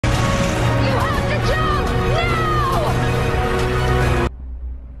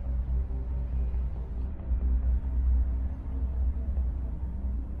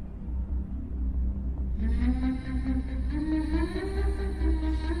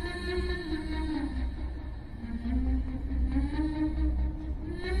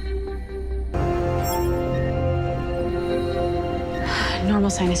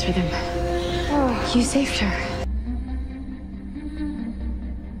sinus rhythm. Oh. You saved her.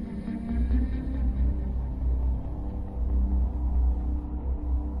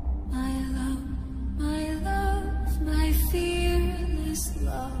 My fearless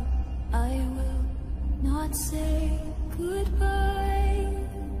love, I will not say goodbye.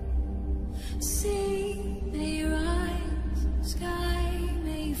 Sea may rise, sky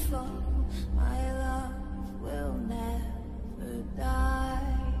may fall, my love will never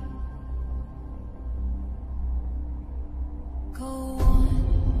die. Go on,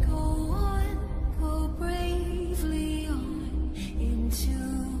 go bravely on into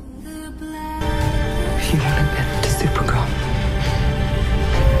the black. If you want to get to Supergirl,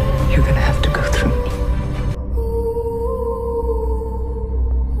 you're gonna have to go through me.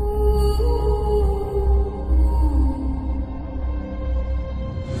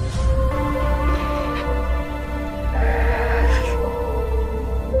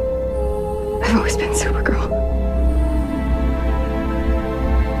 I've always been Supergirl.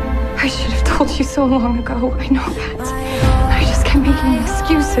 I should have told you so long ago. I know that. I just kept making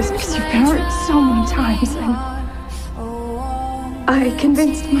excuses because you've been hurt so many times, and I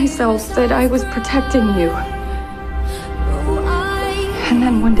convinced myself that I was protecting you. And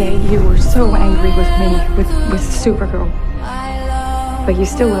then one day you were so angry with me, with Supergirl. But you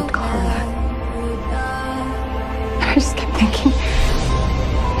still loved Carla. I just kept thinking,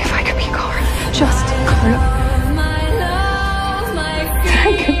 if I could be Carla, just Carla, then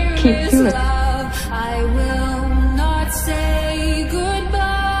I could keep you. I will not say goodbye.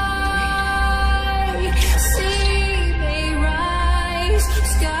 Sea may rise,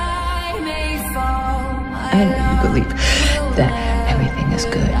 sky may fall. I know you believe that everything is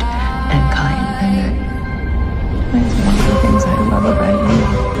good and kind, and that's one of the things I love about you.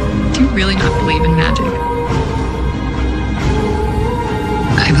 Do you really not believe in magic?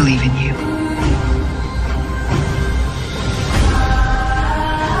 I believe in you.